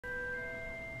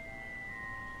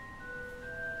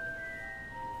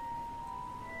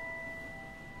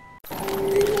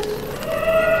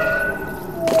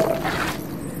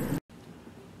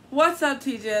What's up,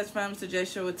 TJS fam? It's the J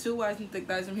Show with two Y's and thick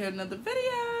thighs. I'm here with another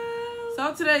video.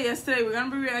 So today, we're gonna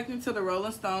be reacting to the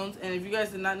Rolling Stones, and if you guys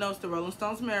did not know, it's the Rolling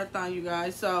Stones marathon, you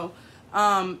guys. So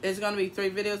it's gonna be 3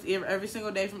 videos every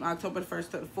single day from October the 1st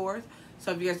to the 4th.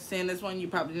 So if you guys are seeing this one, you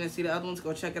probably didn't see the other ones.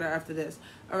 Go check it out after this.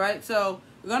 All right. So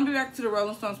we're gonna be reacting to the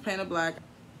Rolling Stones Painted Black.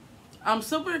 I'm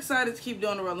super excited to keep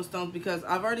doing the Rolling Stones because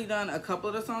I've already done a couple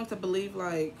of the songs. I believe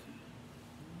like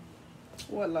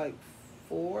 4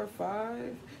 or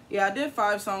 5. Yeah, I did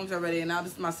 5 songs already, and now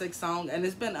this is my 6th song, and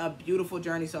it's been a beautiful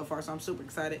journey so far, so I'm super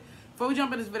excited. Before we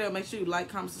jump in this video, make sure you like,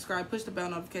 comment, subscribe, push the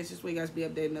bell notifications so you guys be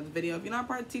updated another video. If you're not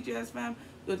part of TJS fam,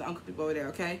 do it to Uncle People over there,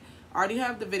 okay? I already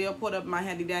have the video pulled up in my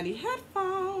handy dandy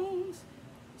headphones.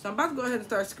 So I'm about to go ahead and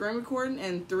start screen recording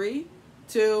in 3,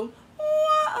 2, 1.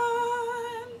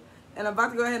 And I'm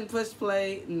about to go ahead and push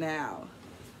play now.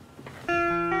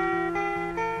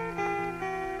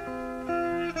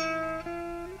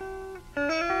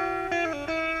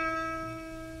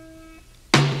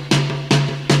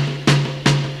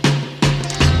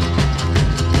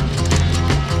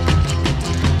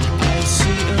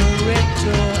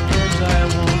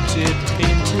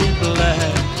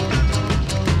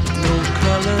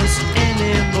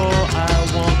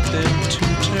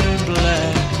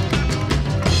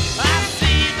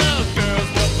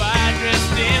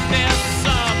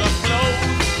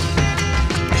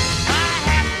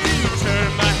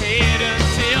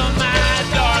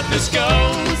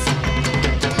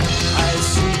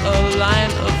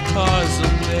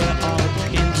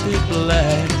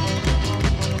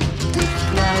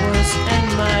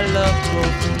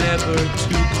 Never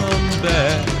to come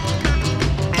back.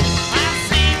 I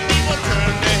see people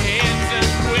turn their heads and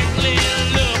quickly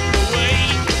look away.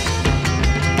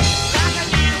 Like a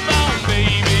newborn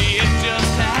baby, it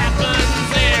just happens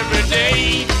every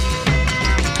day.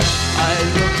 I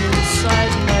look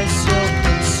inside myself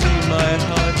and see my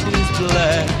heart is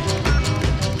black.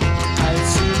 I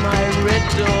see my red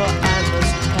door, I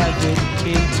must have it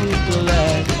painted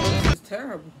black. This is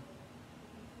terrible.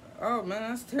 Oh man,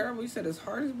 that's terrible. You said his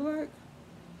heart is black?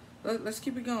 Let's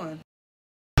keep it going.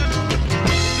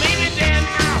 Maybe then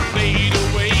I'll fade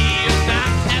away and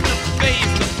not have to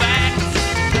face the facts.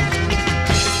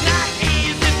 It's not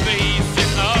easy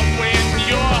facing up when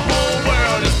your whole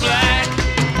world is black.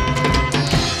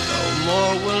 No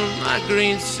more will my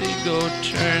green seagull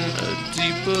turn a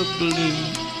deeper blue.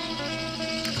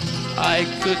 I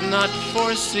could not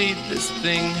foresee this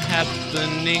thing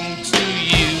happening to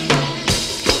you.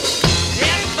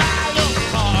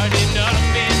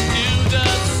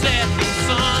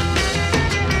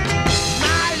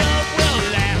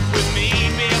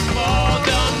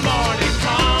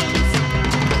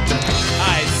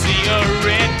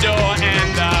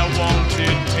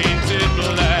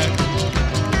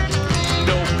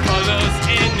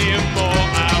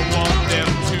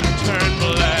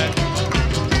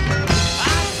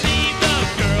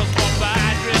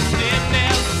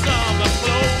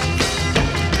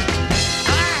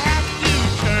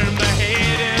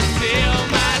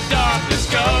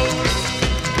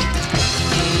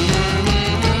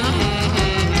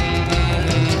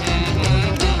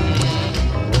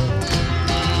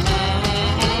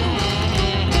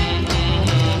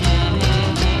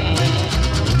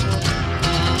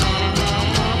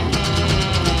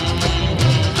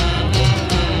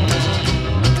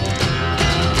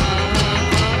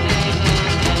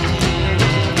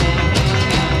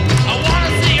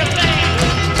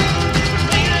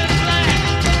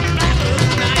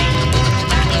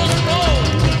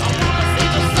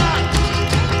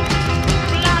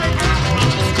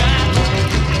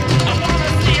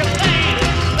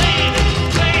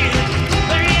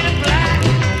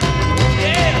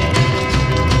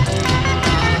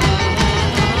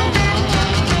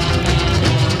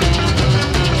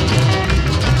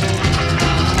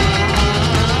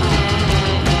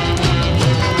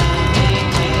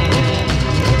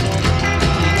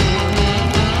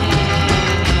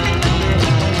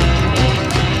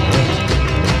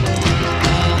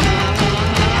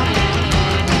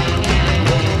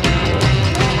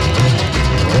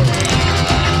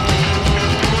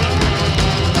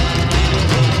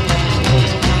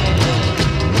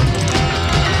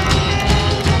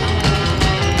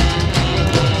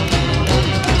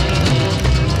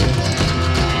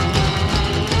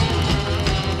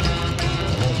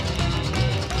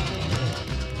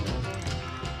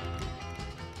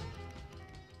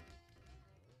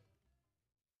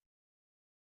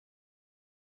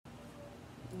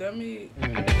 Let me go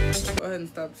ahead and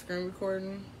stop the screen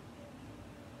recording.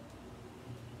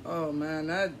 Oh man,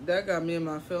 that got me in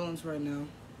my feelings right now.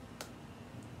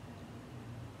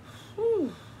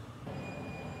 Whew.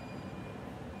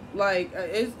 Like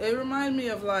it reminded me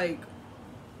of like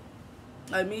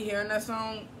me hearing that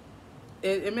song.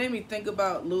 It made me think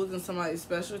about losing somebody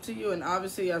special to you, and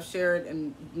obviously I've shared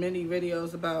in many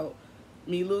videos about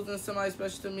me losing somebody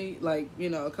special to me, like, you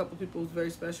know, a couple people who's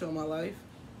very special in my life.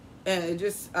 And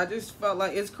I just felt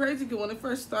like, it's crazy because when it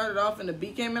first started off and the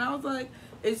beat came in, I was like,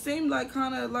 it seemed like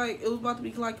kind of like it was about to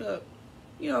be like a,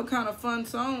 you know, kind of fun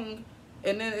song,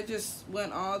 and then it just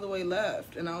went all the way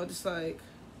left, and I was just like,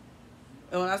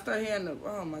 and when I started hearing the,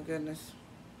 oh my goodness.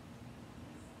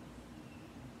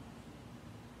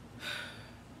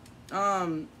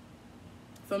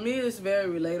 For me, it's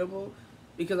very relatable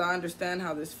because I understand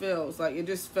how this feels. Like, it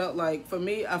just felt like, for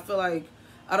me, I feel like,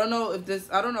 I don't know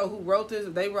who wrote this,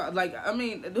 if they wrote, like, I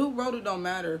mean, who wrote it don't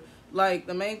matter. Like,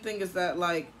 the main thing is that,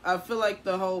 like, I feel like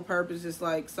the whole purpose is,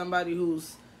 like, somebody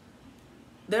who's,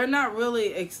 they're not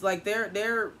really, like,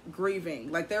 they're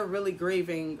grieving. Like, they're really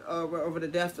grieving over the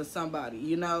death of somebody,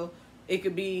 you know? It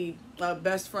could be a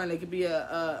best friend. It could be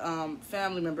a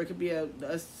family member. It could be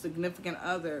a significant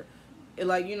other.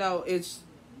 Like, you know,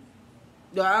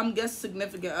 I'm guessing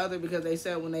significant other because they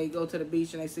said when they go to the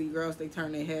beach and they see girls, they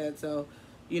turn their head. So,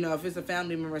 you know, if it's a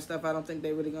family member and stuff, I don't think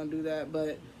they're really going to do that.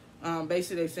 But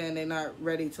basically they're saying they're not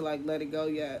ready to, like, let it go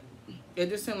yet. It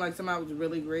just seemed like somebody was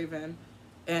really grieving.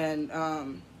 And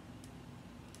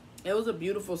it was a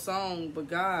beautiful song, but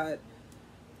God,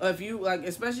 if you, like,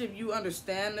 especially if you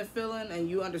understand the feeling and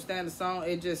you understand the song,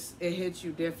 it hits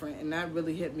you different. And that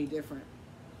really hit me different.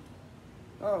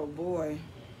 Oh, boy.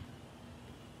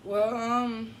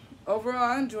 Well, overall,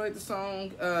 I enjoyed the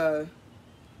song.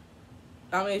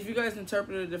 I mean, if you guys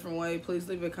interpret it a different way, please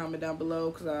leave a comment down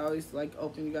below, because I always like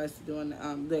open you guys to doing,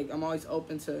 like, I'm always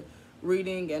open to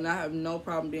reading, and I have no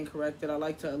problem being corrected. I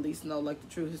like to at least know, like, the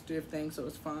true history of things, so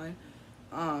it's fine.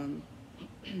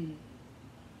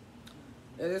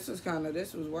 This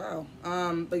was wow.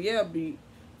 But yeah,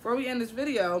 before we end this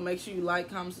video, make sure you like,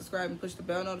 comment, subscribe, and push the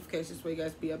bell notifications so you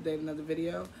guys be updated another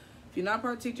video. If you're not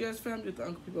part of THEJAYYSHOW family, with the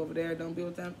uncle people over there, don't be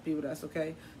with them. Be with us,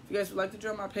 okay? If you guys would like to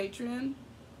join my Patreon,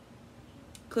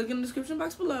 click in the description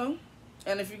box below.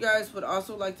 And if you guys would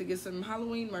also like to get some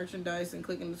Halloween merchandise, and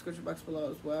click in the description box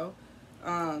below as well.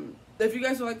 If you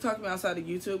guys would like to talk to me outside of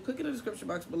YouTube, click in the description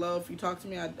box below. If you talk to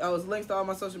me, I was links to all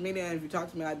my social media, and if you talk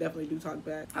to me, I definitely do talk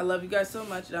back. I love you guys so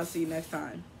much, and I'll see you next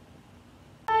time.